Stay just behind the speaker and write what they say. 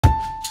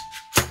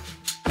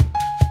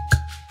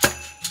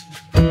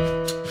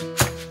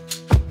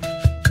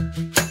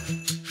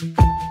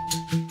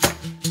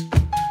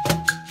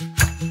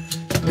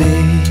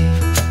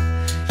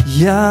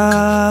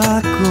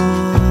יעקב,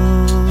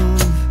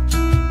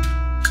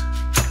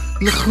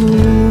 לכו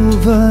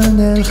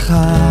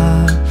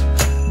ונלכה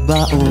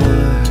באור,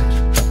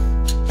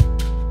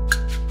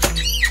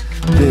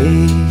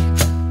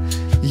 בית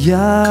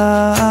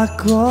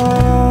יעקב,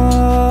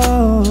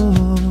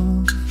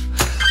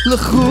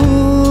 לכו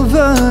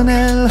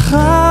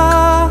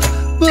ונלכה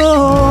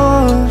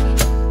באור,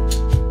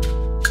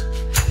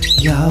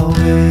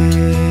 יהוה.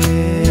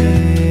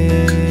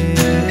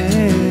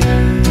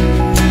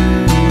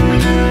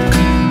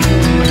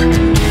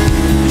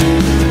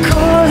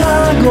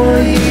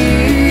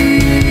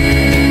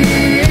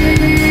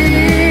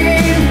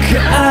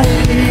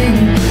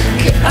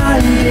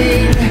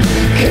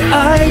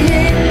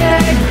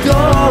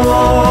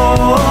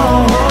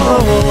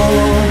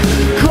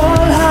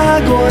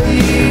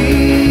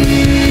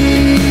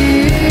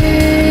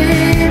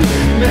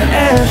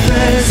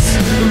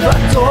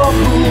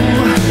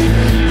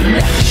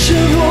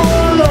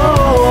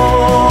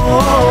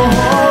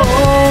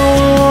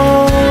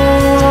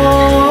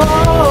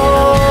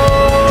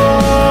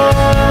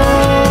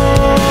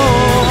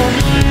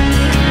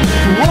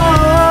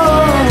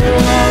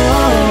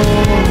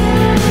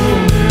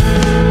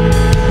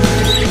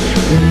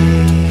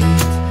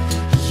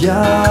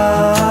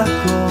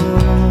 יעקב,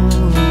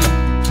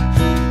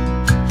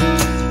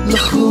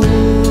 לכו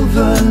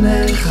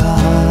ונלכה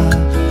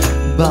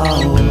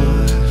באור,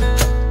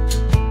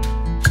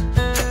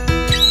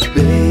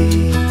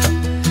 בית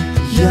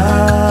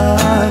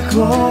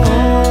יעקב,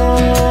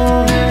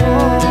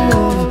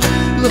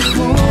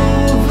 לכו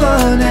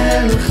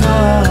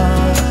ונלכה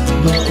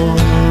באור,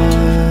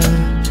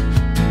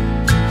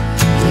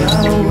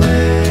 יהוה.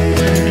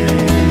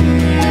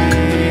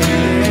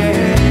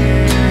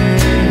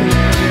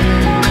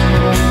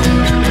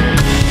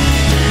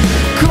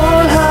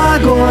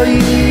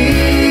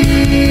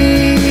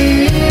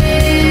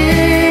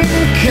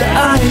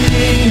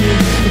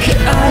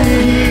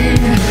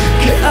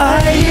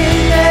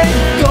 כעין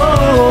נגדו,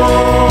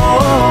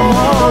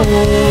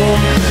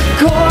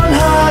 כל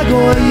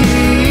הגויים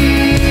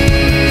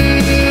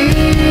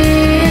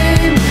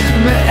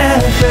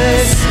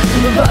מאפס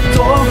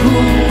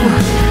בתוהו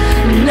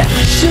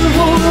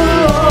נחשבו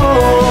לו.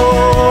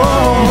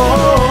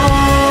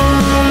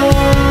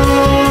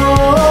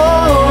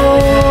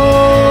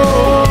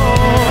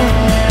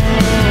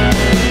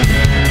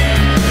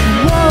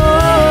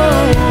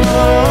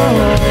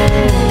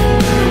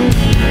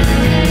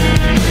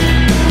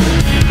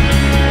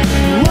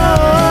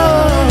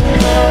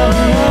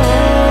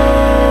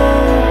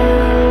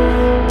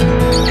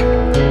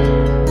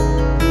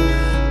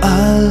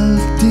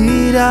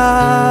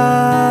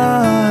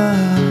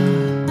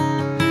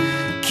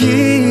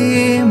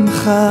 כי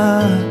עמך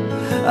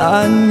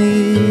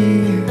אני,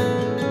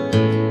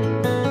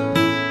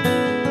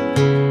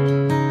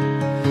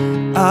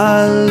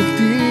 אל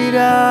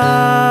תירא,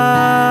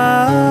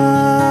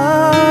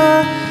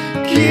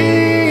 כי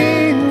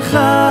עמך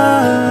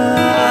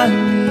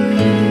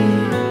אני,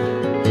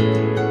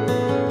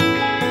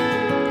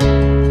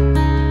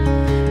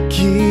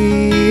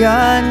 כי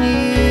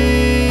אני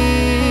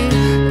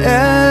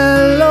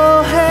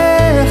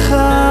אלוהיך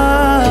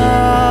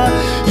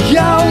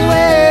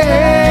יהוה.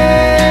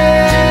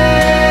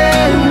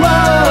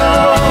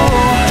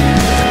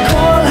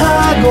 כל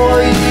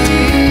הגויים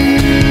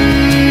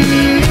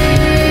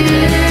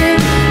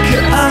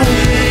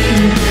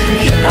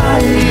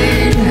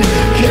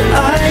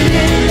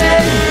כעין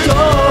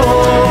נגדו,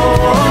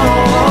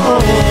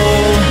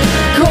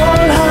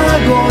 כל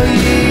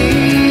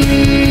הגויים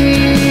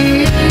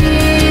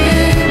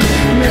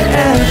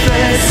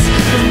מאפס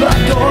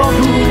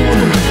בתוהו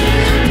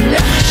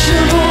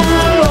נחשבו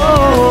לו.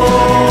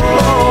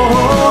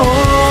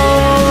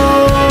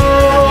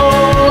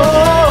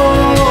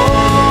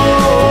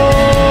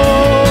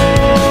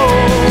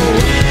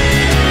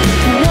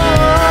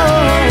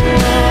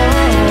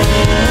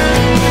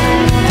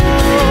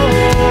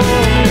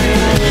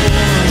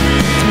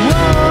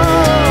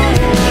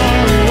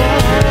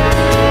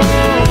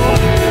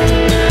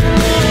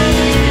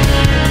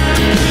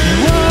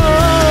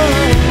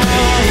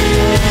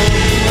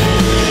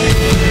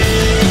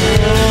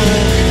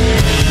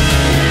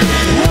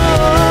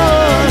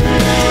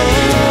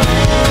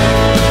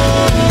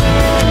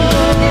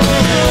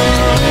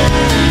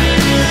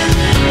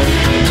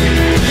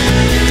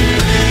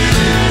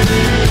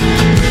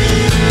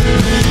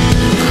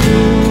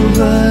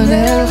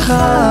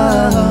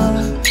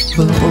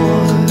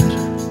 באור,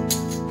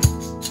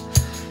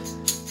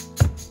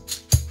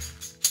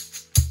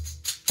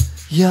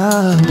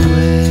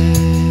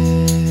 יהוה.